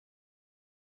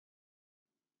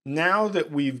now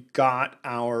that we've got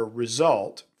our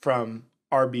result from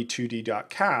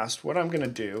rb2d.cast, what I'm going to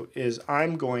do is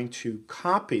I'm going to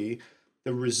copy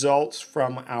the results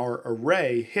from our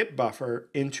array hit buffer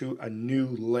into a new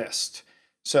list.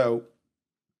 So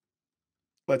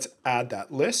let's add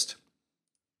that list.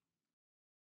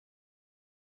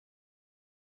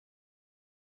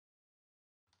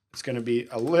 It's going to be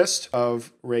a list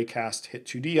of raycast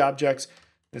hit2d objects.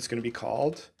 And it's going to be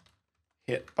called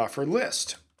hit buffer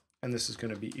list. And this is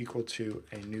going to be equal to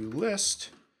a new list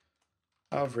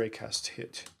of raycast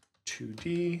hit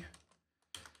 2D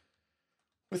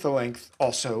with a length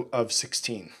also of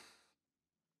 16.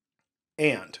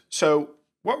 And so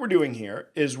what we're doing here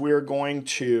is we're going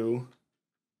to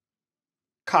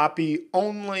copy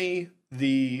only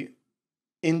the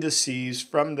indices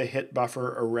from the hit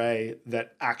buffer array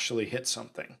that actually hit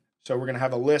something. So we're going to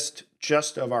have a list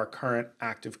just of our current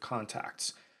active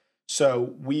contacts.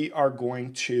 So we are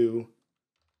going to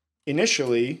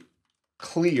initially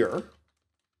clear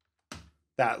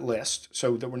that list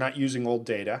so that we're not using old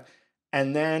data.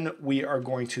 And then we are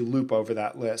going to loop over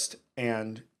that list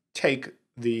and take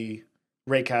the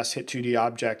raycast hit2d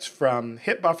objects from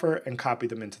hit buffer and copy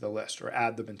them into the list or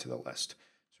add them into the list.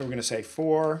 So we're going to say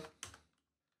for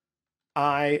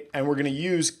I, and we're going to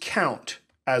use count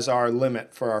as our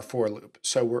limit for our for loop.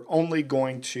 So we're only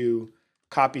going to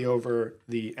copy over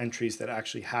the entries that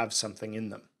actually have something in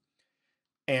them.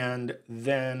 And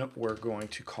then we're going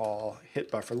to call hit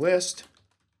buffer list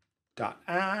dot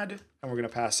add, and we're going to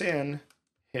pass in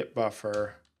hit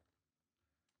buffer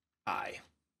I.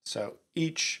 So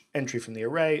each entry from the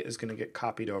array is going to get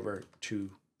copied over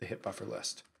to the hit buffer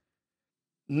list.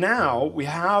 Now we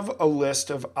have a list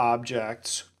of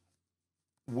objects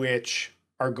which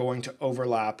are going to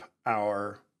overlap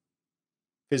our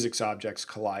physics objects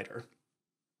collider.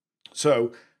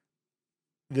 So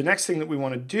the next thing that we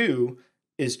want to do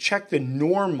is check the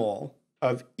normal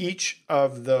of each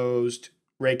of those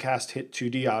raycast hit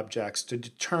 2D objects to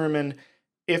determine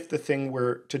if the thing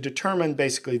to determine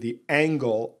basically the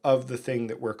angle of the thing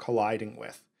that we're colliding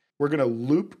with. We're going to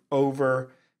loop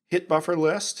over hit buffer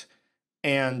list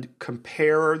and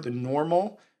compare the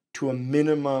normal to a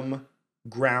minimum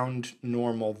ground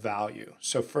normal value.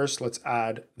 So first let's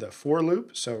add the for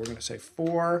loop. So we're going to say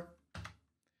for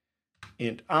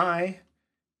int I,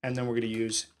 and then we're going to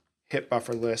use hit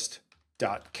buffer list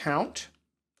dot count.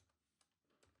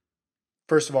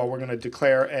 First of all, we're going to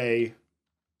declare a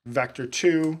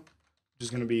vector2, which is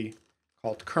going to be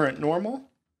called current normal,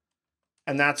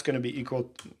 and that's going to be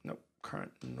equal to,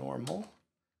 current normal,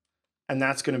 and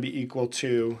that's going to be equal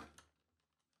to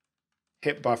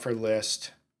hit buffer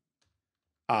list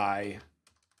I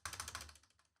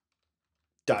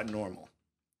dot normal.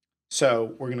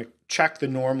 So we're going to check the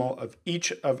normal of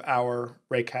each of our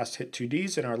raycast hit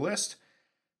 2Ds in our list.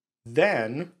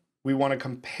 Then we want to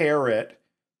compare it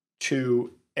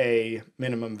to a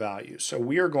minimum value. So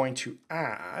we are going to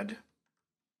add,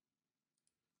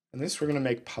 and this we're going to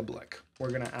make public. We're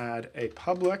going to add a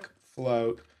public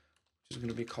float, which is going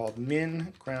to be called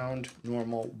min ground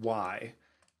normal y.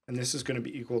 And this is going to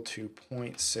be equal to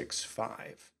 0.65.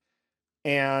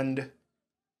 And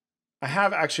I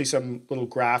have actually some little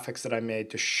graphics that I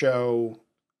made to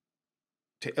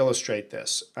illustrate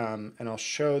this. And I'll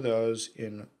show those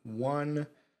in 1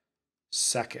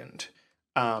 second.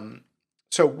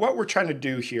 So what we're trying to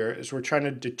do here is we're trying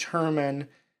to determine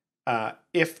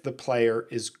if the player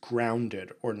is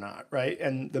grounded or not, right?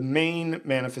 And the main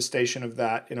manifestation of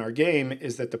that in our game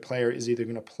is that the player is either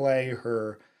going to play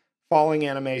her falling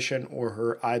animation or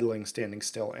her idling standing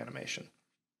still animation.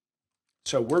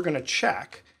 So we're going to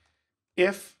check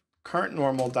if current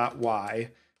normal.y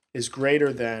is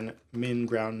greater than min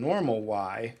ground normal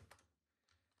y,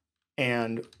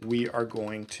 and we are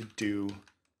going to do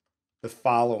the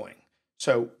following.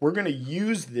 So we're going to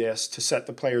use this to set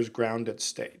the player's grounded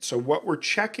state. So what we're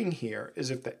checking here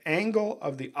is if the angle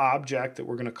of the object that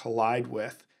we're going to collide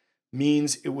with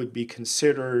means it would be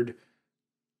considered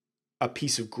a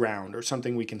piece of ground or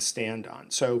something we can stand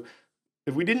on. So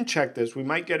if we didn't check this, we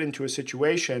might get into a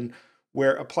situation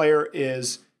where a player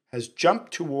has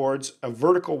jumped towards a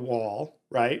vertical wall,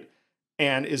 right,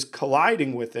 and is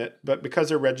colliding with it, but because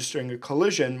they're registering a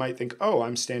collision, might think, oh,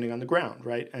 I'm standing on the ground,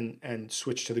 right, and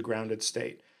switch to the grounded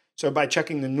state. So by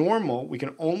checking the normal, we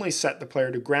can only set the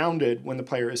player to grounded when the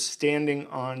player is standing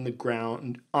on the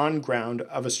ground,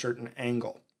 of a certain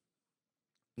angle.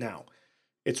 Now,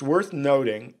 it's worth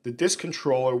noting that this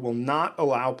controller will not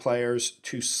allow players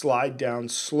to slide down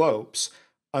slopes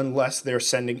unless they're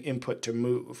sending input to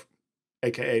move,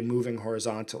 aka moving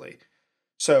horizontally.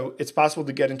 So it's possible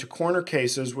to get into corner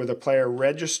cases where the player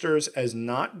registers as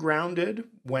not grounded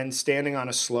when standing on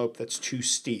a slope that's too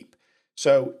steep.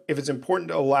 So if it's important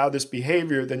to allow this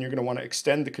behavior, then you're going to want to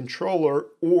extend the controller,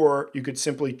 or you could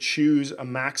simply choose a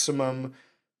maximum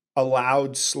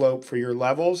allowed slope for your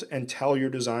levels and tell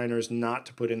your designers not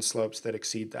to put in slopes that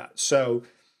exceed that. So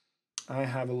I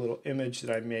have a little image that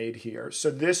I made here.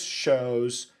 So this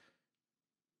shows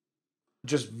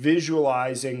just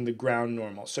visualizing the ground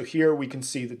normal. So here we can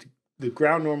see that the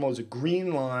ground normal is a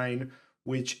green line,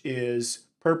 which is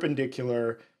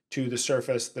perpendicular to the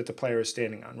surface that the player is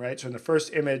standing on, right? So in the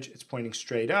first image, it's pointing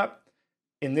straight up.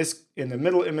 In the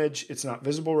middle image, it's not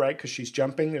visible, right? Because she's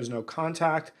jumping, there's no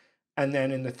contact. And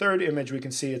then in the third image, we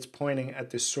can see it's pointing at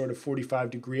this sort of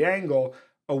 45-degree angle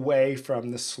away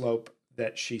from the slope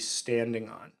that she's standing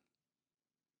on.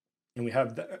 And we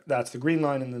have that's the green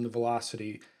line, and then the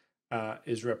velocity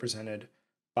is represented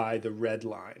by the red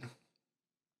line.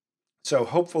 So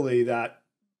hopefully that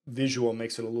visual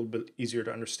makes it a little bit easier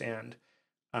to understand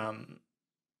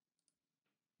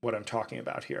what I'm talking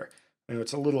about here. I know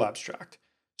it's a little abstract.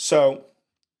 So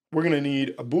we're going to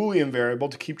need a Boolean variable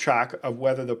to keep track of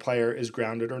whether the player is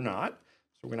grounded or not.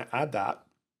 So we're going to add that.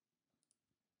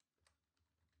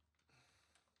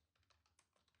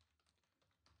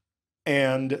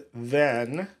 And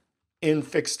then in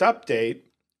fixed update,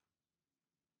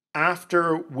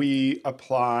 after we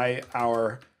apply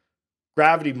our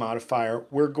gravity modifier,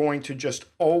 we're going to just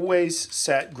always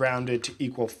set grounded to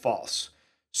equal false.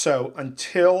 So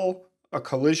until a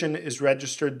collision is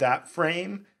registered that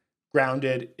frame,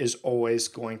 grounded is always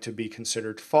going to be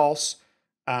considered false.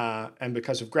 And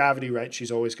because of gravity, right, she's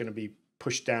always going to be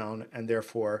pushed down, and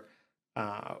therefore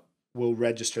we'll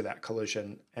register that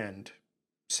collision and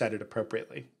set it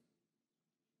appropriately.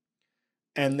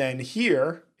 And then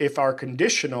here, if our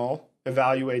conditional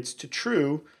evaluates to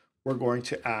true, we're going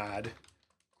to add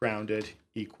grounded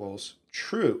equals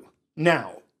true.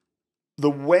 Now, the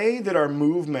way that our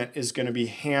movement is going to be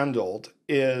handled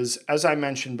is, as I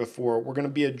mentioned before, we're going to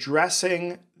be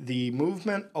addressing the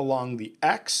movement along the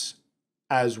x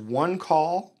as one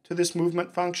call to this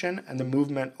movement function, and the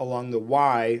movement along the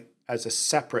y as a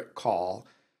separate call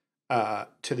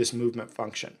to this movement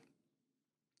function.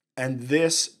 And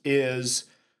this is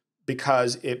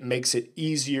because it makes it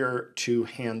easier to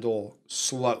handle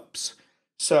slopes.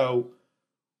 So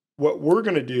what we're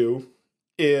going to do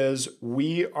is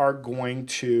we are going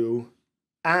to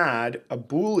add a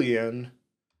Boolean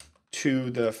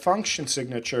to the function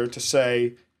signature to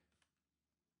say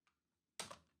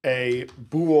a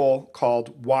bool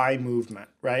called y movement,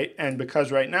 right? And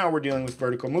because right now we're dealing with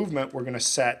vertical movement, we're going to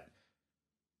set,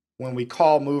 when we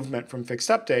call movement from fixed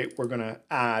update, we're going to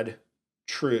add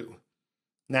true.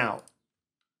 Now,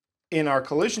 in our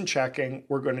collision checking,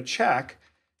 we're going to check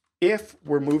if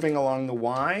we're moving along the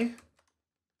y,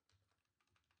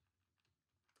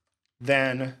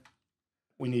 then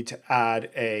we need to add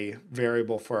a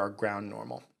variable for our ground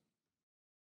normal.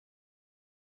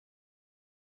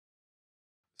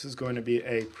 This is going to be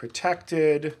a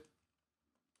protected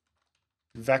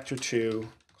vector2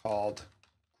 called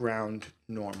ground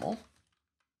normal.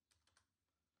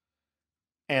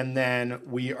 And then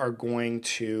we are going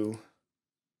to,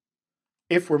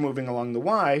 if we're moving along the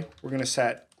y, we're going to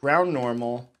set ground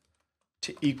normal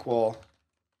to equal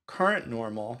current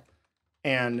normal,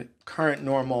 and current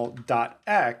normal dot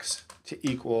x to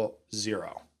equal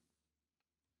 0.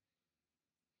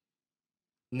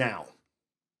 Now,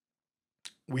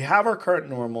 we have our current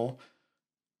normal.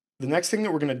 The next thing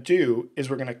that we're going to do is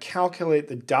we're going to calculate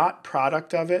the dot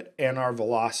product of it and our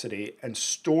velocity and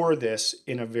store this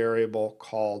in a variable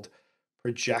called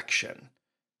projection.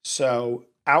 So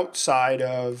outside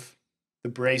of the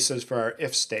braces for our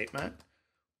if statement,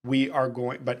 we are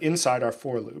going, but inside our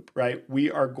for loop, right,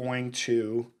 we are going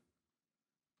to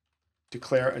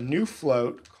declare a new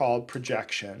float called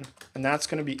projection, and that's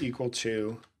going to be equal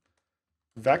to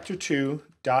vector2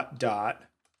 dot dot,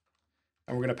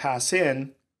 and we're going to pass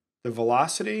in the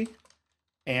velocity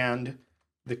and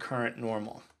the current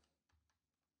normal.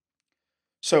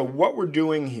 So what we're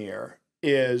doing here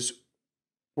is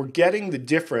we're getting the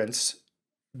difference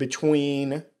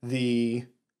between the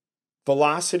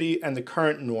velocity and the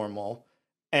current normal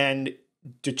and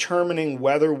determining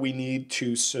whether we need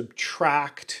to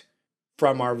subtract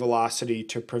from our velocity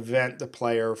to prevent the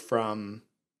player from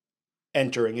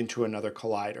entering into another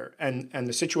collider. And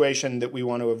the situation that we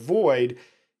want to avoid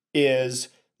is,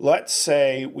 let's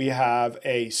say we have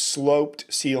a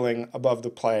sloped ceiling above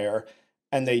the player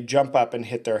and they jump up and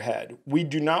hit their head. We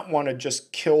do not want to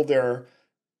just kill their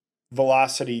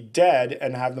velocity dead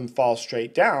and have them fall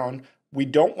straight down. We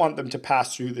don't want them to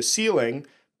pass through the ceiling.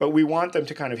 but we want them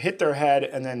to kind of hit their head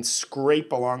and then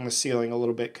scrape along the ceiling a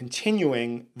little bit,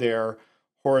 continuing their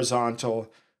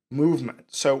horizontal movement.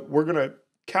 So we're going to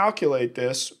calculate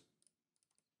this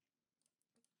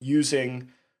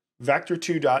using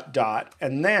vector2 dot dot,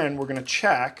 and then we're going to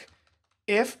check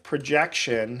if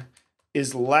projection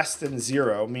is less than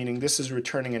 0, meaning this is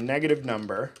returning a negative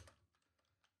number,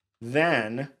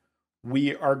 then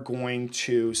we are going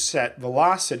to set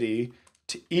velocity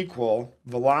to equal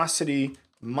velocity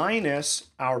minus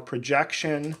our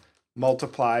projection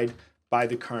multiplied by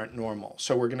the current normal.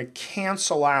 So we're going to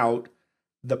cancel out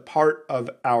the part of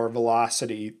our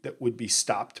velocity that would be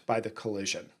stopped by the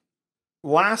collision.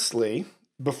 Lastly,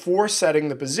 before setting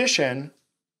the position,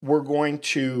 we're going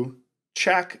to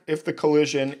check if the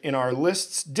collision in our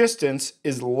list's distance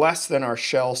is less than our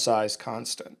shell size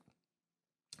constant.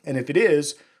 And if it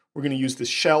is, we're going to use the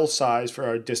shell size for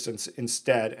our distance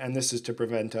instead, and this is to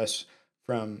prevent us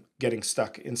from getting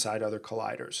stuck inside other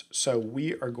colliders. So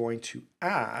we are going to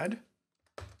add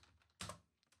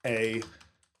a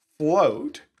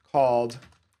float called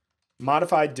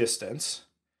modified distance,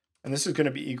 and this is going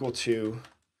to be equal to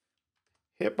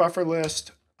hit buffer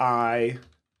list I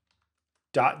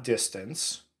dot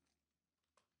distance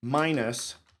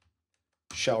minus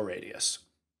shell radius.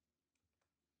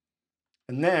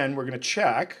 And then we're going to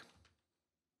check,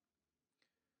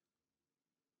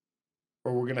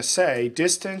 or we're going to say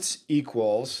distance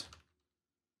equals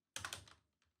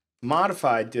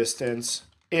modified distance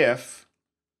if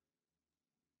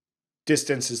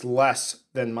distance is less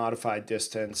than modified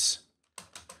distance.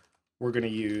 We're going to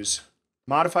use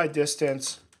modified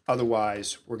distance,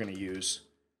 otherwise we're going to use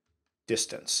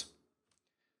distance.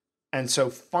 And so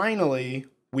finally,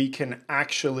 we can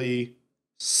actually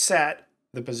set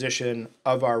the position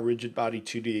of our rigid body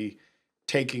 2D,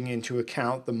 taking into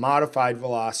account the modified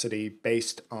velocity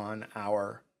based on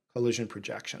our collision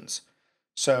projections.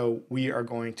 So we are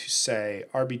going to say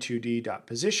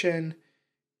rb2d.position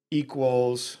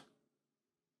equals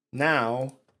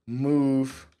now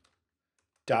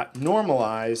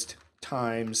move.normalized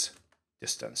times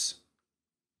distance.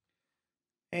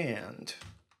 And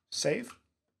save.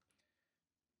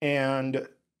 And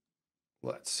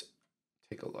let's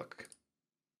take a look.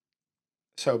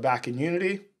 So back in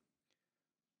Unity,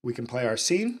 we can play our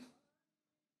scene.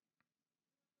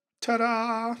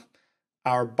 Ta-da!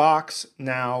 Our box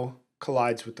now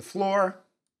collides with the floor.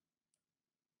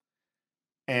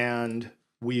 And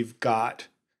we've got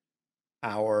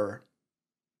our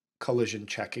collision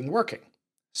checking working.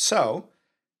 So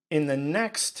in the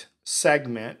next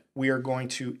segment, we are going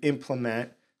to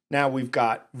implement, now we've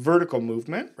got vertical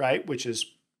movement, right, which is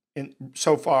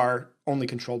so far only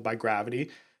controlled by gravity.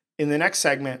 In the next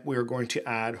segment, we are going to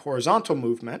add horizontal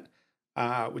movement,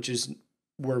 which is,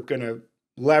 we're going to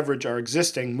leverage our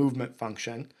existing movement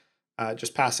function,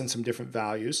 just pass in some different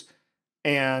values.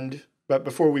 But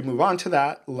before we move on to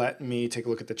that, let me take a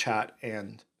look at the chat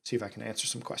and see if I can answer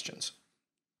some questions.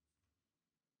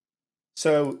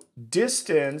 So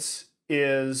distance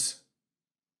is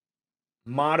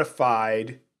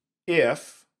modified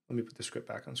if, let me put the script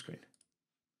back on screen.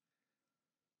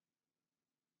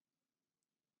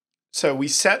 So we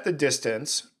set the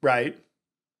distance, right?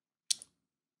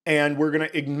 And we're going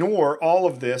to ignore all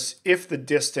of this if the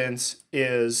distance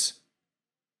is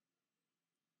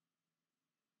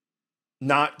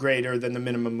not greater than the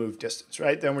minimum move distance,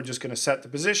 right? Then we're just going to set the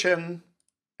position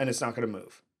and it's not going to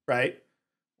move, right?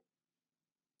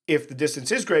 If the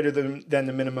distance is greater than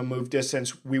the minimum move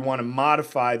distance, we want to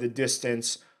modify the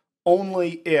distance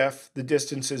only if the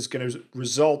distance is going to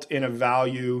result in a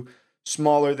value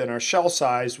smaller than our shell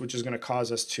size, which is going to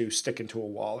cause us to stick into a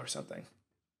wall or something.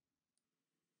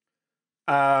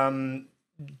 JYAKLIC,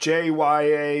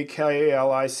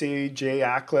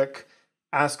 Jaklick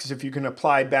asks if you can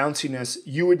apply bounciness.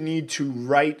 You would need to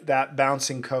write that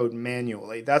bouncing code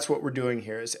manually. That's what we're doing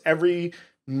here, is every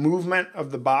movement of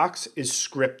the box is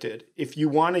scripted. If you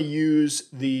want to use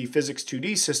the physics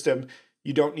 2D system,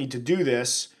 you don't need to do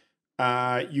this.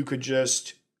 You could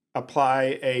just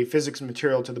apply a physics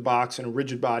material to the box and a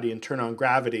rigid body and turn on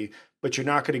gravity, but you're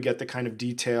not going to get the kind of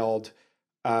detailed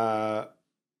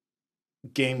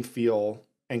game feel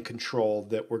and control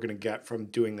that we're going to get from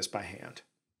doing this by hand.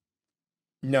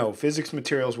 No, physics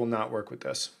materials will not work with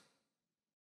this.